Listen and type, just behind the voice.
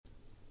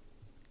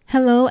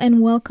Hello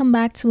and welcome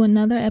back to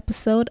another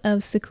episode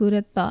of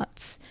Secluded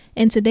Thoughts.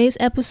 In today's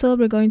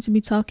episode, we're going to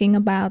be talking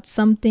about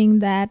something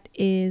that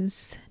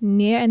is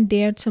near and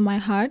dear to my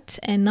heart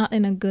and not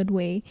in a good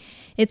way.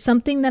 It's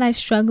something that I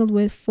struggled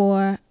with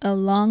for a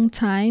long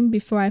time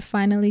before I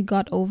finally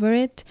got over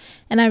it,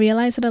 and I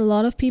realized that a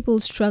lot of people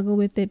struggle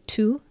with it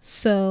too,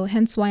 so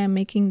hence why I'm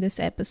making this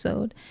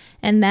episode.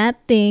 And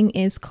that thing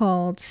is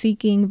called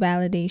seeking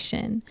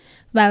validation.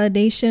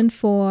 Validation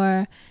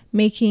for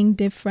making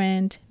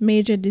different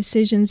major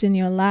decisions in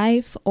your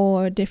life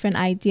or different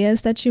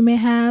ideas that you may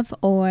have,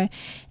 or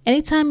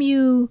anytime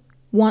you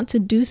want to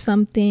do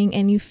something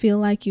and you feel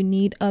like you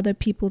need other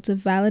people to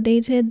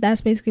validate it. That's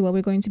basically what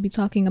we're going to be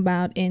talking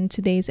about in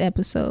today's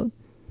episode.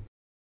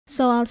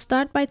 So I'll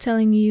start by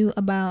telling you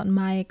about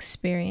my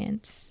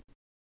experience.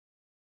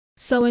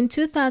 So in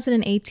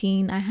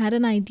 2018, I had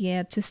an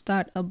idea to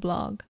start a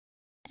blog.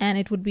 And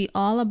it would be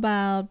all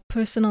about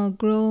personal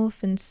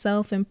growth and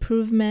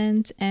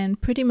self-improvement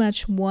and pretty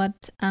much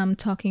what I'm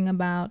talking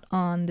about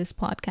on this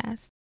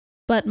podcast.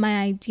 But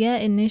my idea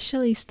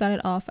initially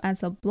started off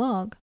as a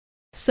blog.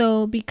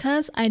 So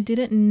because I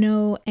didn't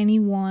know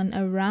anyone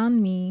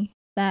around me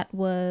that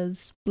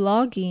was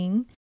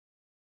blogging,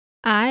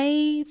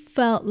 I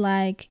felt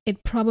like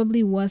it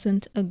probably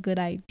wasn't a good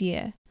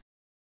idea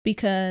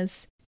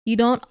because you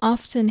don't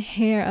often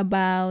hear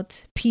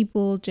about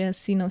people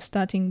just,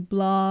 starting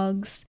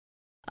blogs,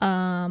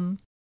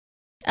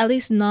 at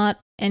least not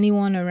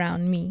anyone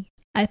around me.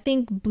 I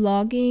think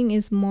blogging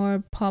is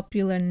more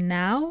popular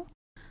now,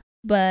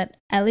 but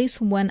at least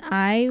when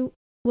I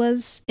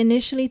was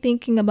initially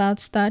thinking about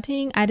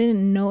starting, I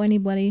didn't know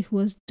anybody who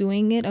was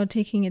doing it or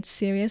taking it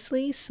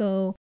seriously.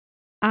 So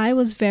I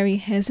was very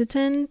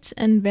hesitant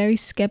and very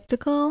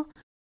skeptical,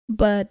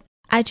 but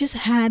I just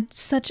had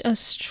such a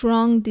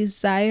strong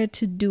desire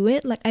to do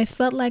it. Like I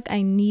felt like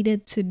I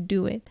needed to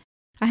do it.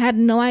 I had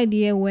no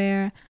idea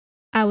where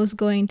I was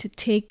going to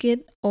take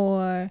it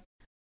or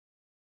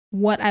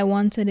what I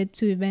wanted it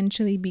to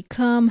eventually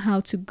become,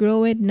 how to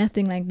grow it,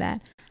 nothing like that.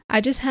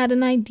 I just had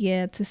an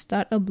idea to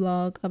start a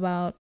blog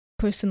about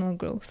personal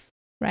growth,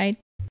 right?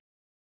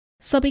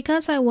 So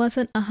because I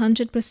wasn't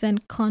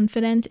 100%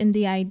 confident in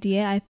the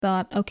idea, I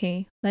thought,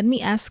 okay, let me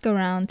ask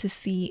around to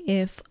see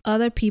if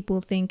other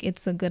people think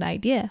it's a good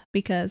idea.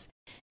 Because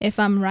if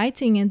I'm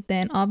writing it,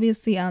 then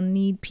obviously I'll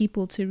need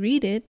people to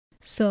read it.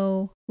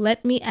 So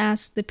let me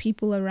ask the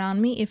people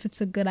around me if it's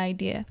a good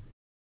idea.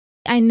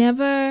 I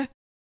never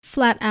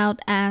flat out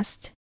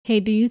asked, hey,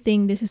 do you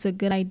think this is a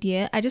good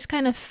idea? I just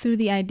kind of threw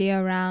the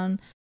idea around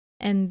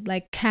and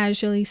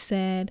casually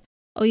said,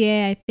 oh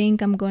yeah, I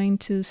think I'm going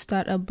to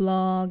start a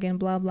blog and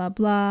blah, blah,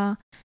 blah.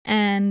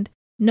 And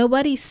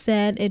nobody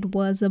said it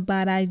was a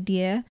bad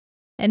idea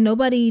and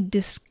nobody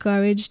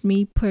discouraged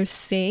me per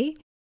se,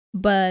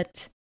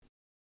 but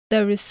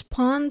the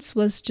response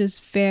was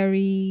just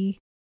very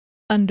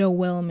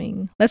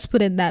underwhelming. Let's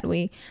put it that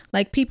way.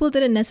 People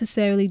didn't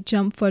necessarily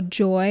jump for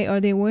joy or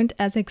they weren't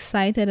as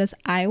excited as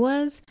I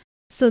was.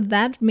 So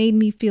that made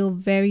me feel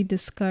very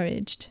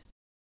discouraged.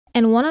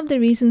 And one of the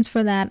reasons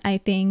for that, I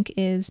think,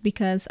 is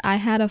because I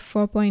had a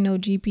 4.0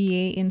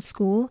 GPA in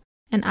school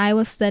and I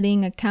was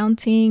studying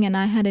accounting and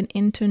I had an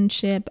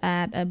internship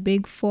at a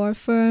Big Four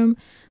firm.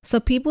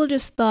 So people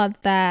just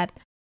thought that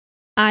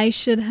I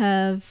should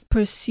have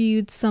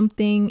pursued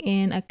something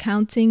in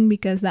accounting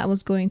because that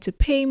was going to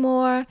pay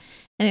more.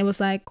 And it was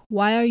like,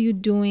 why are you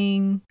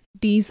doing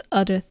these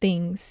other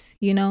things,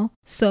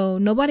 So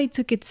nobody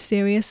took it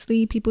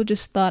seriously. People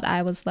just thought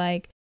I was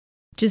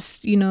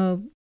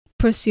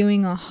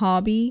pursuing a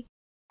hobby.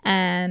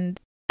 And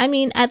I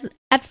mean,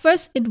 at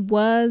first it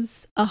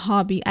was a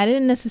hobby. I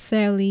didn't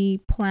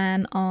necessarily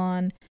plan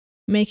on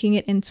making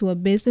it into a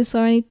business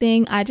or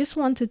anything. I just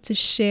wanted to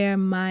share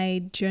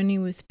my journey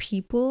with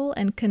people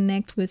and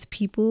connect with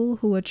people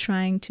who were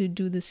trying to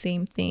do the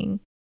same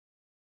thing.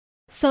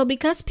 So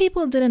because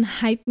people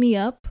didn't hype me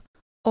up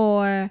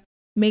or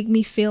make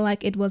me feel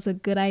like it was a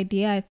good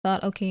idea, I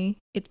thought, okay,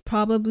 it's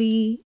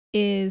probably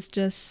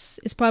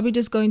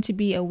just going to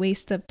be a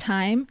waste of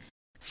time.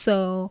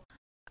 So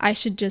I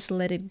should just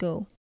let it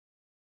go.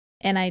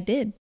 And I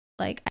did.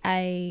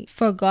 I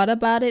forgot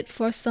about it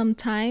for some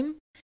time.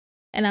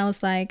 And I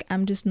was like,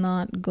 I'm just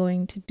not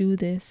going to do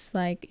this.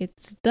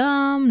 It's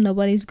dumb.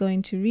 Nobody's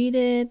going to read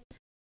it.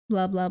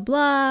 Blah, blah,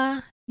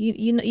 blah.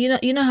 You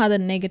know how the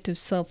negative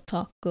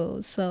self-talk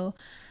goes. So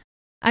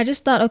I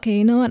just thought, okay,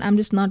 you know what? I'm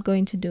just not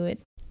going to do it.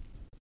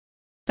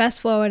 Fast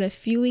forward a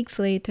few weeks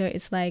later,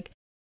 it's like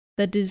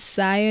the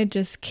desire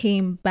just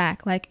came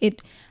back.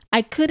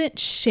 I couldn't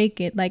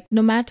shake it.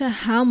 No matter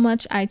how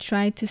much I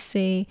tried to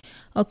say,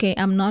 okay,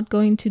 I'm not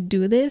going to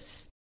do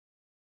this,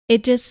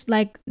 it just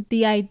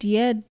the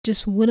idea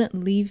just wouldn't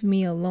leave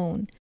me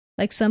alone.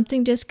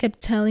 Something just kept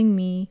telling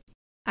me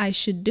I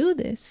should do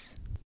this.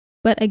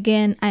 But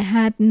again, I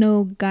had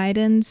no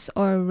guidance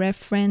or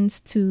reference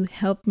to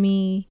help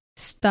me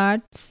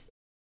start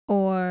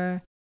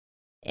or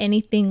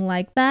anything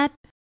like that.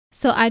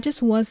 So I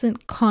just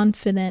wasn't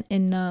confident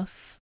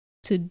enough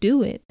to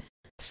do it.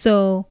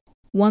 So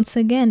once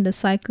again, the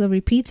cycle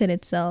repeated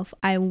itself.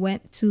 I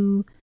went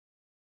to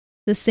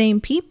the same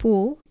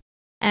people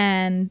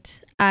and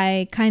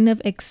I kind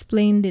of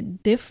explained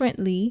it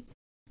differently.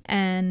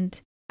 And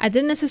I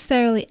didn't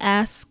necessarily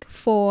ask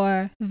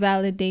for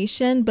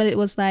validation, but it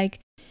was like,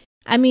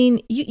 I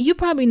mean, you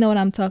probably know what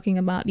I'm talking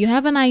about. You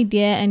have an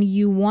idea and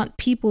you want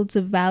people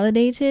to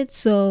validate it.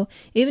 So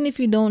even if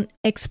you don't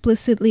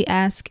explicitly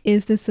ask,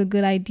 is this a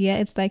good idea?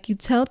 It's like you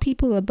tell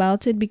people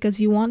about it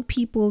because you want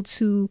people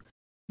to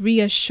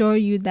reassure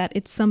you that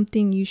it's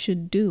something you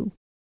should do.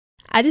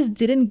 I just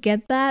didn't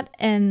get that,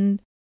 and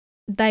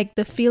like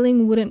the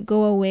feeling wouldn't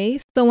go away.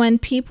 So when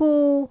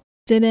people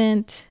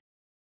didn't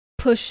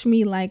push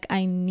me like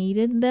I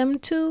needed them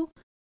to,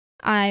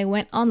 I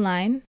went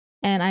online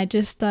and I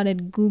just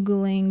started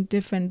Googling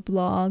different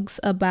blogs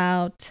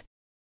about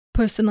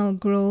personal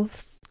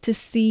growth to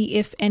see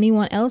if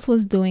anyone else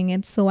was doing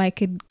it so I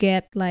could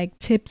get like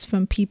tips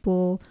from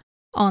people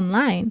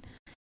online.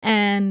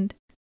 And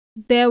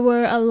there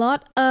were a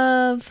lot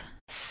of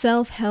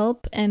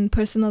self-help and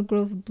personal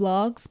growth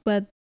blogs,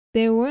 but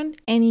there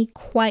weren't any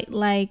quite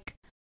like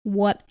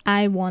what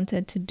I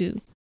wanted to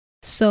do.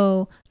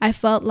 So I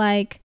felt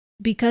like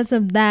because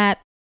of that,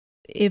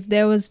 if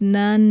there was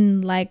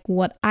none like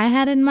what I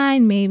had in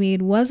mind, maybe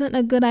it wasn't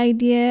a good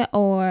idea,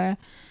 or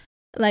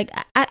like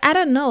I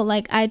don't know,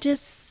 like I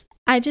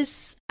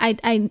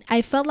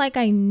felt like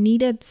I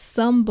needed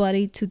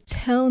somebody to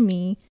tell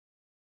me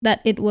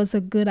that it was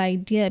a good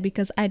idea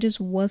because I just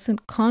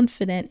wasn't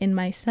confident in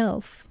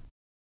myself.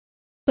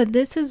 But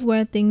this is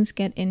where things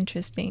get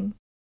interesting.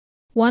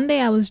 One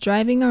day I was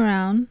driving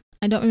around.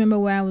 I don't remember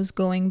where I was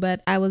going,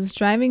 but I was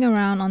driving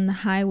around on the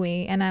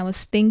highway and I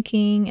was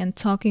thinking and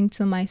talking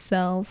to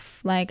myself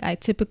like I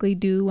typically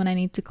do when I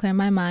need to clear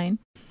my mind.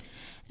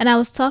 And I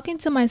was talking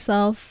to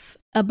myself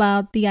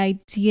about the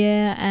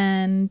idea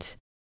and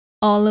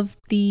all of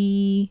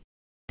the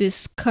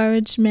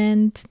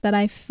discouragement that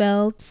I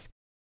felt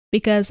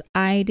because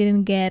I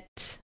didn't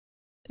get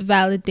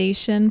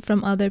validation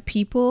from other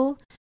people.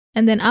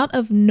 And then out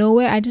of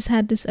nowhere, I just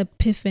had this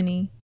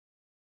epiphany.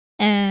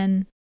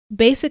 And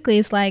basically,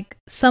 it's like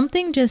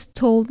something just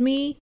told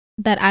me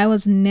that I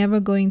was never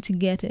going to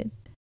get it.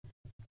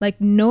 Like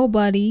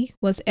nobody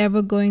was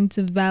ever going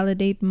to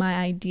validate my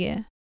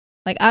idea.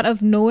 Like out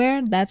of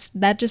nowhere,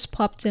 that just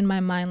popped in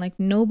my mind. Like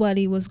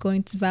nobody was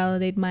going to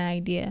validate my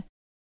idea.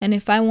 And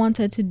if I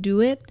wanted to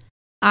do it,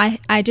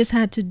 I just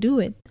had to do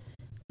it.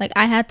 Like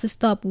I had to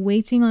stop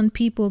waiting on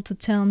people to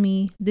tell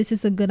me this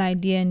is a good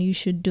idea and you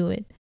should do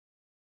it.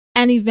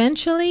 And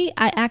eventually,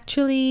 I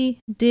actually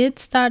did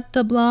start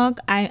the blog.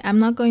 I'm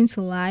not going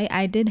to lie.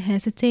 I did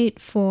hesitate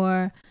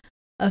for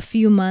a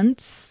few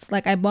months.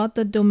 Like I bought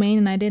the domain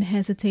and I did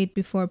hesitate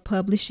before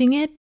publishing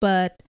it.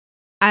 But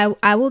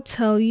I will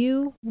tell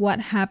you what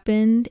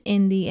happened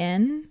in the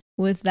end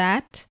with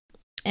that.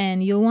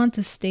 And you'll want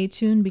to stay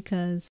tuned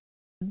because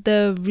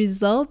the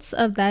results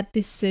of that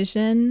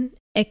decision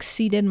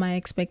exceeded my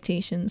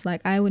expectations.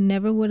 Like I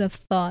would have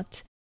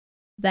thought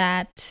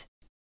that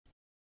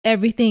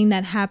everything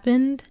that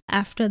happened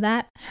after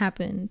that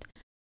happened,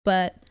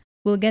 but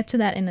we'll get to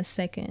that in a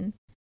second.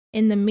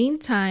 In the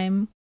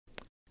meantime,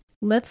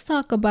 let's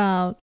talk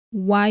about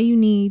why you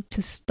need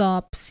to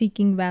stop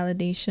seeking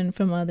validation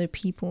from other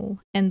people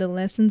and the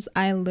lessons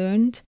I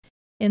learned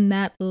in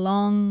that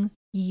long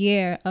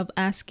year of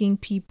asking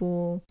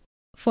people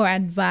for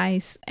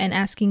advice and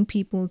asking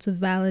people to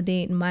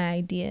validate my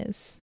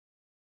ideas.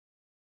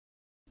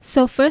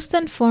 So first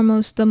and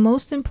foremost, the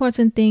most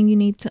important thing you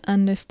need to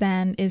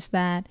understand is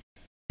that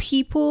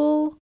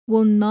people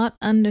will not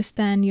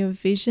understand your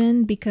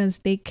vision because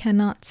they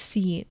cannot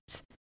see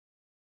it.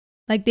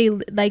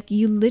 Like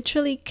you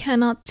literally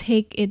cannot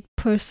take it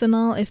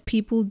personal if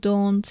people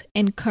don't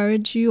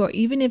encourage you or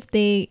even if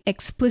they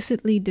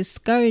explicitly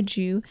discourage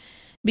you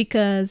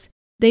because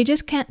they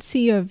just can't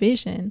see your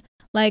vision.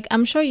 Like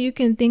I'm sure you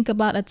can think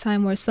about a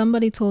time where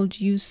somebody told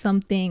you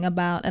something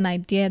about an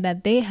idea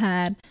that they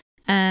had,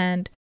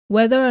 and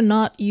whether or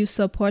not you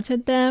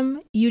supported them,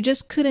 you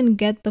just couldn't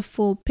get the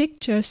full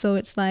picture. So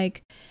it's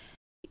like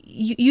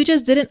you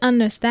just didn't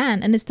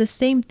understand. And it's the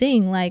same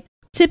thing. Like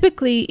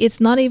typically it's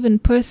not even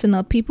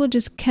personal. People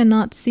just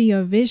cannot see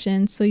your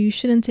vision. So you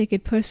shouldn't take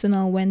it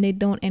personal when they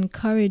don't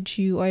encourage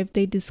you or if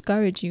they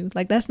discourage you.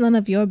 Like that's none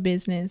of your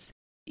business.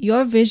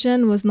 Your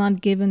vision was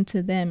not given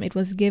to them. It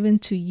was given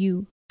to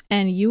you.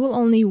 And you will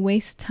only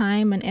waste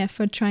time and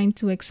effort trying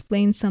to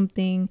explain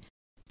something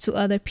to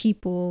other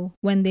people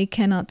when they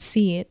cannot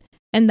see it.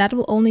 And that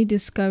will only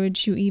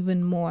discourage you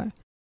even more.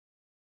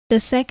 The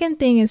second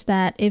thing is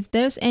that if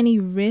there's any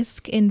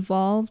risk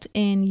involved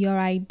in your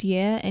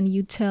idea and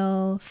you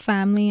tell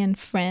family and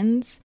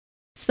friends,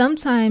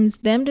 sometimes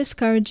them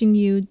discouraging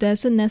you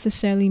doesn't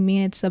necessarily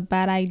mean it's a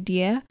bad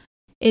idea.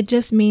 It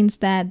just means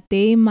that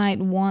they might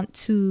want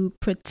to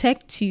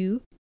protect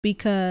you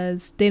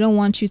because they don't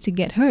want you to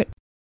get hurt.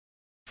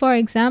 For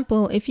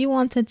example, if you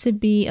wanted to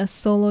be a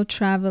solo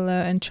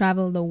traveler and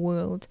travel the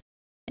world,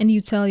 and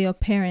you tell your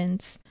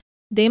parents,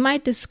 they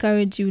might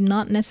discourage you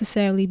not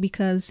necessarily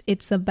because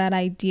it's a bad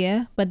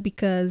idea, but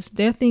because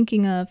they're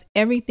thinking of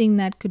everything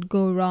that could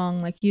go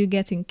wrong, like you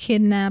getting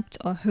kidnapped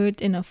or hurt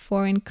in a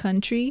foreign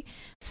country.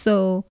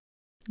 So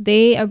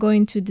they are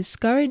going to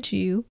discourage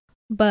you.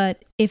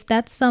 But if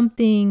that's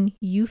something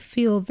you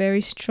feel very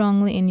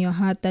strongly in your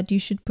heart that you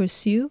should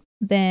pursue,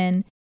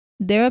 then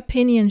their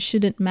opinion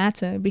shouldn't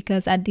matter,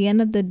 because at the end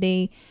of the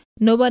day,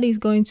 nobody's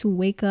going to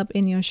wake up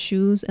in your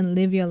shoes and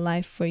live your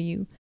life for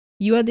you.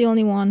 You are the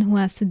only one who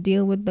has to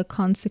deal with the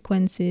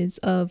consequences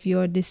of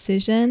your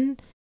decision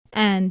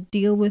and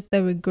deal with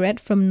the regret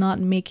from not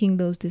making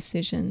those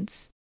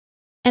decisions.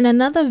 And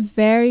another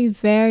very,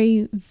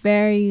 very,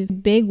 very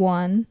big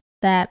one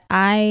that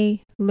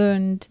I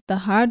learned the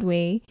hard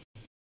way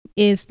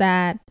is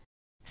that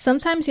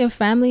sometimes your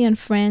family and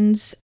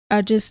friends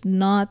are just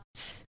not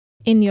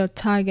in your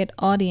target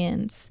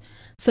audience.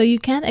 So you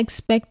can't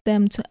expect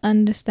them to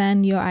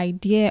understand your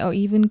idea or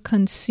even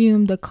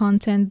consume the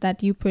content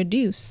that you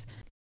produce.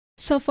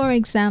 So for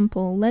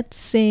example,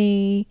 let's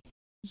use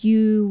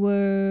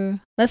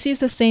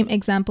the same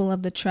example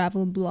of the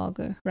travel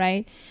blogger,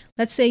 right?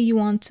 Let's say you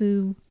want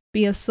to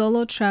be a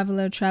solo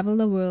traveler, travel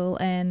the world,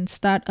 and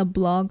start a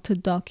blog to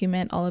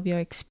document all of your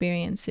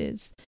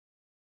experiences.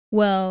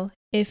 Well,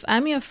 if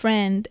I'm your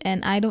friend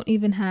and I don't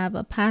even have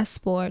a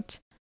passport,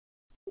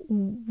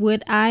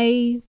 would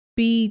I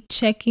be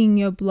checking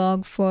your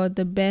blog for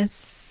the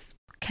best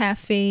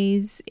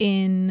cafes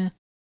in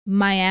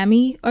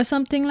Miami or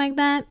something like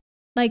that?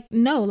 Like,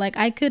 no, like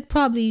I could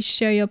probably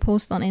share your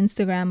post on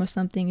Instagram or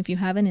something if you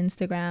have an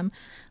Instagram.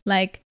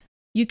 Like,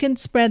 you can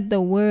spread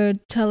the word,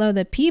 tell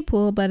other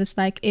people, but it's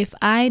like if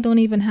I don't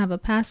even have a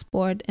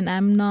passport and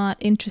I'm not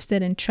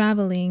interested in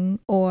traveling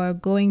or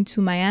going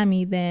to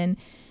Miami, then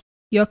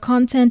your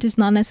content is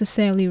not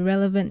necessarily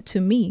relevant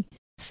to me.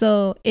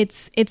 So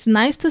it's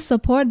nice to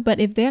support, but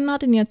if they're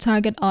not in your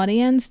target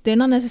audience, they're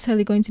not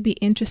necessarily going to be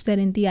interested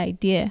in the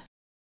idea.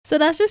 So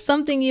that's just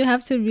something you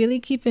have to really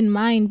keep in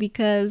mind,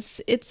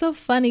 because it's so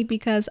funny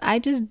because I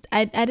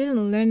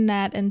didn't learn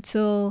that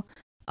until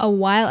a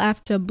while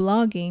after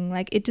blogging.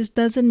 Like, it just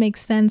doesn't make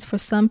sense for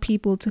some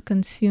people to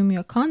consume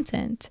your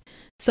content.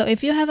 So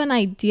if you have an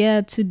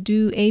idea to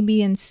do A,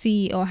 B, and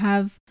C, or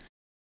have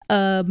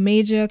a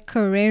major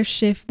career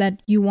shift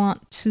that you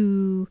want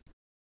to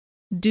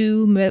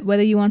do,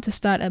 whether you want to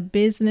start a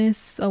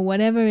business or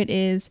whatever it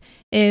is,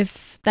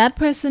 if that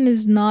person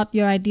is not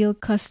your ideal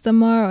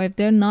customer or if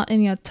they're not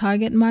in your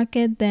target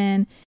market,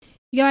 then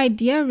your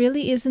idea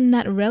really isn't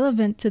that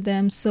relevant to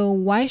them. So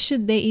why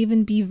should they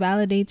even be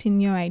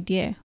validating your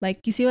idea?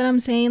 Like, you see what I'm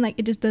saying? Like,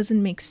 it just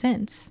doesn't make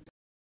sense.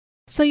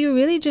 So you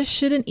really just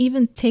shouldn't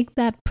even take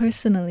that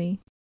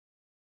personally.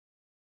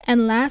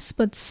 And last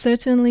but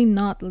certainly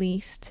not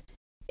least,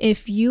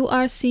 if you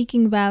are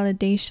seeking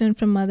validation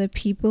from other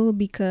people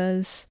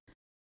because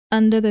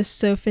under the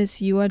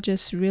surface you are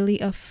just really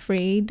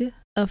afraid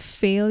of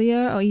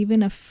failure or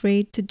even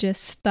afraid to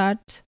just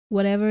start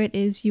whatever it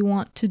is you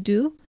want to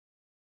do,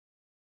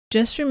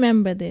 just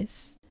remember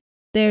this: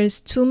 there is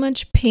too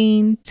much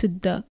pain to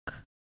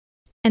duck.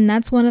 And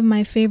that's one of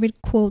my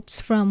favorite quotes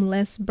from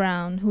Les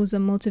Brown, who's a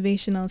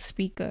motivational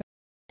speaker.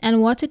 And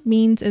what it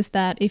means is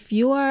that if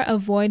you are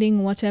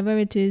avoiding whatever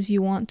it is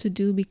you want to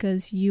do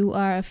because you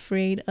are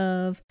afraid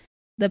of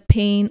the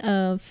pain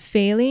of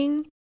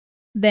failing,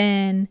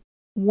 then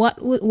what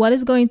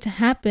is going to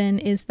happen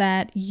is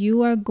that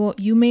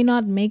you may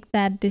not make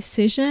that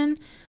decision,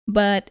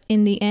 but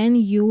in the end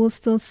you will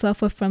still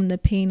suffer from the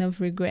pain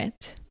of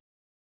regret.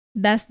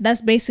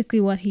 That's basically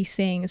what he's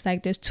saying. It's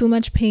like there's too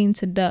much pain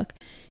to duck.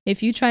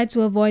 If you try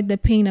to avoid the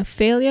pain of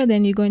failure,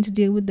 then you're going to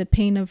deal with the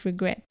pain of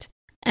regret.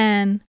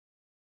 And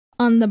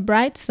on the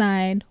bright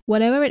side,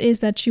 whatever it is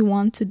that you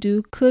want to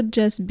do could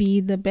just be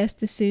the best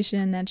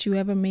decision that you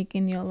ever make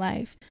in your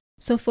life.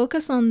 So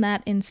focus on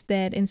that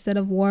instead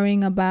of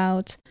worrying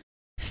about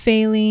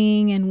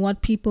failing and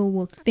what people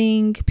will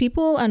think.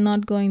 People are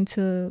not going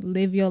to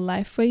live your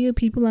life for you.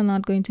 People are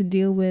not going to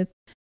deal with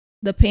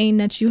the pain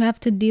that you have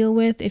to deal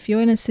with. If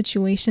you're in a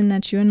situation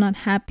that you're not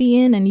happy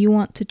in and you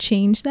want to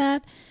change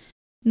that,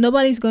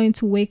 nobody's going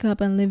to wake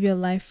up and live your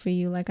life for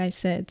you, like I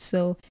said.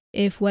 So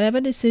if whatever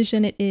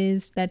decision it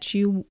is that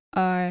you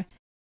are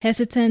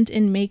hesitant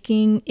in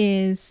making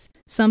is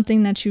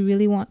something that you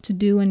really want to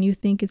do and you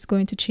think it's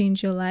going to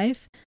change your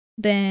life,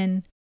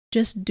 then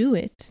just do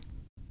it.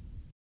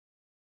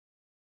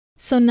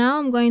 So now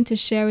I'm going to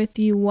share with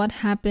you what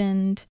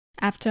happened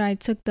after I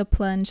took the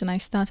plunge and I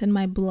started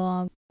my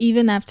blog,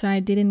 even after I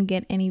didn't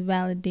get any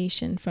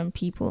validation from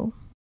people.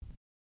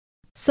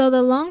 So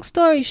the long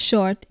story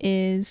short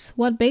is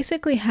what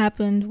basically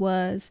happened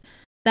was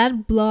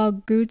that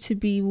blog grew to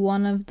be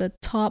one of the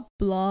top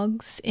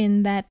blogs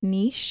in that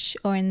niche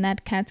or in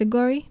that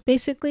category,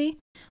 basically,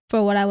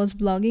 for what I was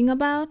blogging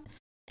about.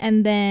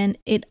 And then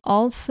it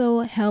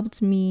also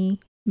helped me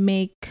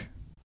make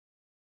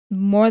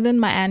more than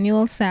my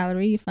annual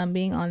salary, if I'm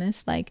being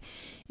honest. Like,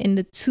 in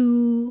the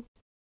 2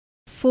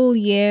 full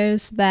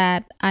years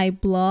that I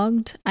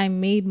blogged, I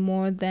made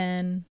more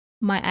than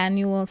my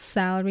annual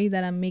salary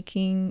that I'm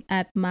making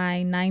at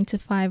my 9 to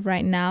 5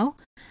 right now.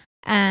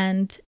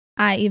 And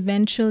I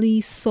eventually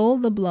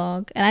sold the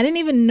blog. And I didn't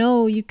even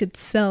know you could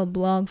sell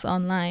blogs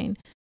online.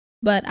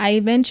 But I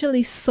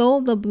eventually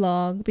sold the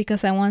blog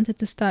because I wanted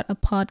to start a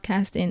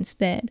podcast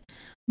instead.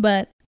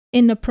 But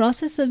in the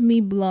process of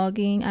me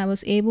blogging, I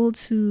was able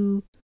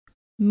to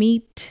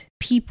meet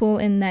people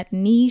in that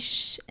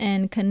niche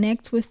and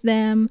connect with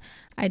them.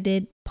 I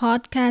did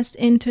podcast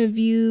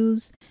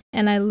interviews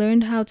and I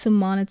learned how to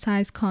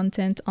monetize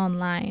content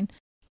online.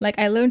 Like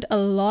I learned a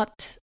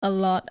lot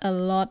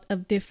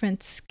of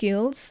different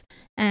skills.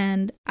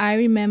 And I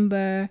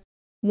remember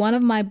one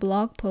of my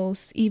blog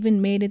posts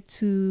even made it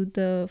to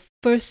the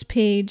first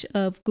page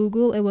of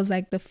Google. It was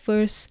like the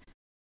first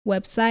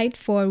website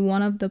for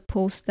one of the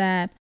posts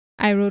that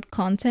I wrote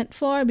content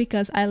for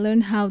because I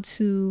learned how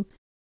to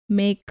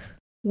make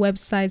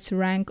websites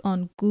rank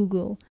on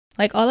Google.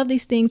 Like all of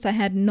these things I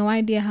had no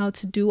idea how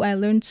to do. I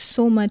learned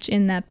so much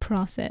in that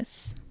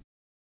process.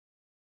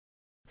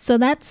 So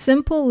that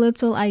simple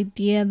little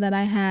idea that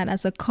I had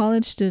as a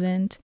college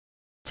student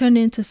turned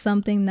into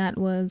something that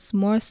was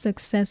more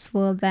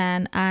successful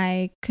than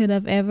I could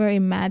have ever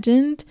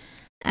imagined.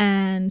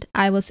 And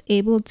I was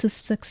able to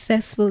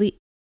successfully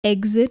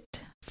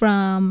exit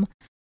from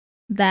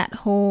that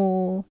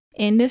whole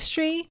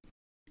industry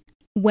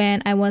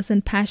when I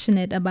wasn't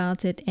passionate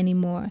about it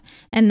anymore.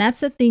 And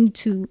that's the thing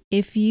too.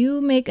 If you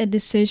make a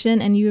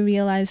decision and you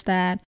realize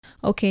that,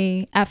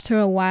 okay, after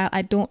a while,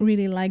 I don't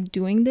really like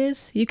doing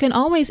this, you can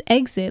always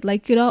exit.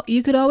 Like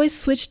you could always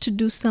switch to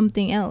do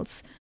something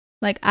else.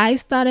 Like I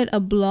started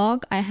a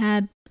blog. I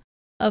had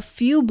a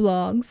few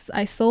blogs.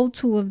 I sold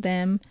 2 of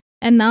them.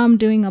 And now I'm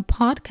doing a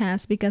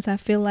podcast because I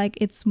feel like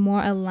it's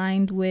more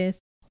aligned with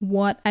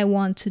what I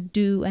want to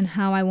do and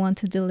how I want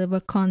to deliver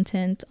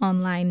content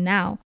online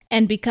now.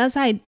 And because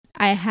I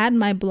had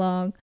my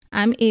blog,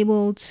 I'm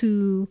able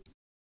to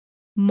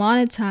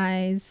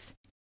monetize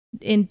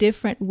in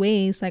different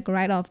ways, like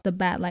right off the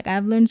bat. Like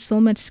I've learned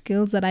so much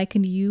skills that I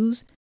can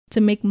use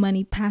to make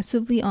money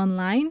passively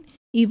online,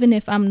 even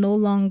if I'm no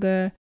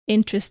longer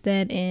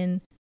interested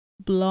in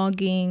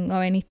blogging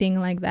or anything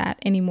like that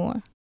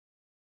anymore.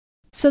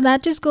 So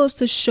that just goes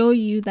to show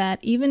you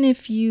that even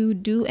if you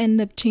do end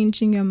up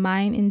changing your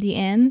mind in the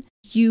end,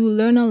 you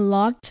learn a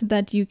lot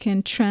that you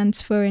can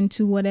transfer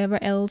into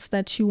whatever else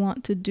that you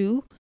want to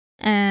do.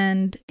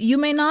 And you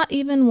may not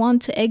even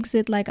want to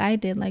exit like I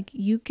did. Like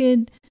you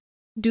could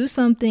do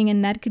something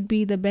and that could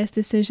be the best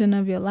decision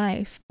of your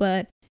life.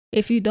 But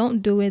if you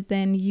don't do it,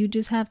 then you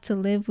just have to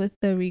live with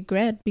the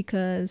regret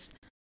because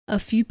a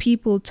few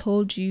people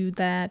told you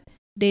that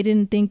they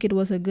didn't think it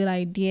was a good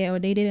idea or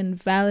they didn't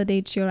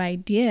validate your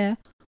idea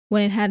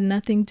when it had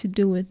nothing to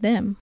do with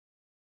them.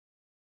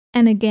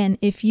 And again,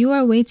 if you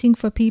are waiting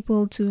for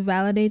people to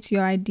validate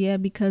your idea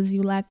because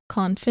you lack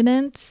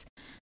confidence,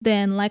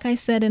 then like I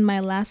said in my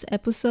last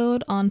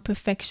episode on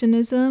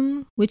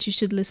perfectionism, which you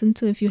should listen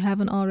to if you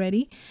haven't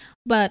already,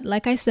 but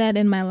like I said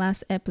in my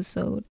last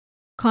episode,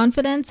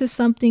 confidence is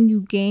something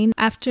you gain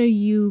after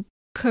you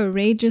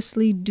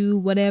courageously do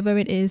whatever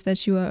it is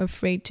that you are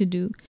afraid to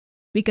do.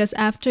 Because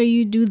after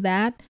you do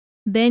that,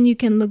 then you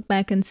can look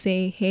back and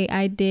say, hey,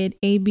 I did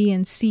A, B,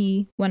 and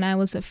C when I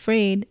was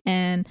afraid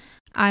and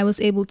I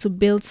was able to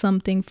build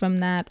something from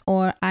that,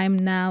 or I'm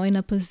now in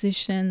a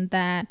position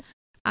that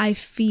I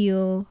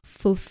feel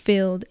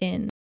fulfilled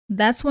in.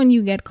 That's when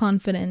you get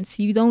confidence.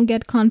 You don't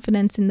get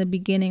confidence in the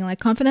beginning. Like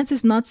confidence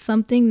is not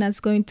something that's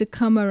going to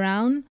come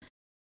around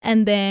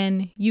and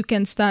then you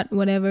can start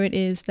whatever it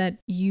is that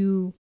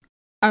you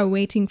are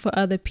waiting for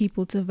other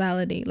people to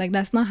validate. Like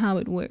that's not how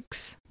it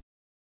works.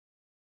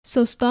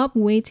 So stop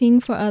waiting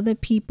for other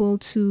people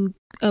to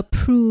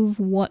approve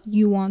what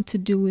you want to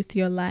do with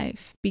your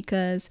life,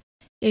 because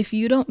if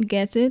you don't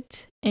get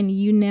it and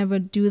you never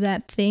do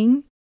that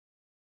thing,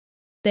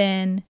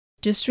 then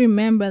just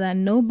remember that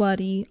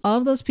nobody, all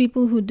of those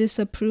people who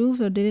disapproved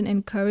or didn't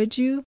encourage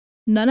you,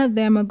 none of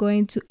them are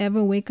going to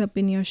ever wake up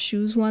in your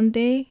shoes one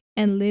day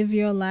and live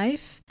your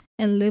life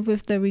and live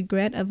with the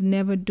regret of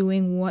never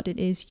doing what it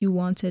is you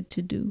wanted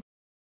to do.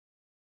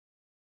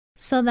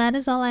 So that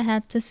is all I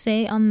had to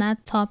say on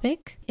that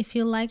topic. If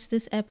you liked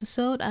this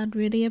episode, I'd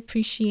really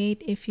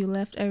appreciate if you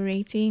left a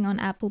rating on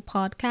Apple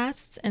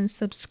Podcasts and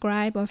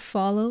subscribe or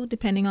follow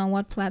depending on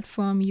what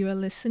platform you are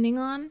listening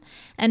on.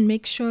 And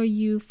make sure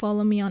you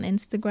follow me on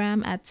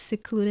Instagram at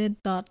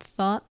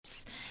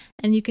secluded.thoughts.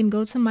 And you can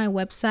go to my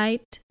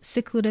website,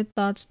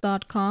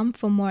 secludedthoughts.com,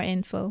 for more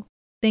info.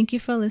 Thank you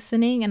for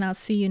listening, and I'll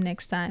see you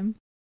next time.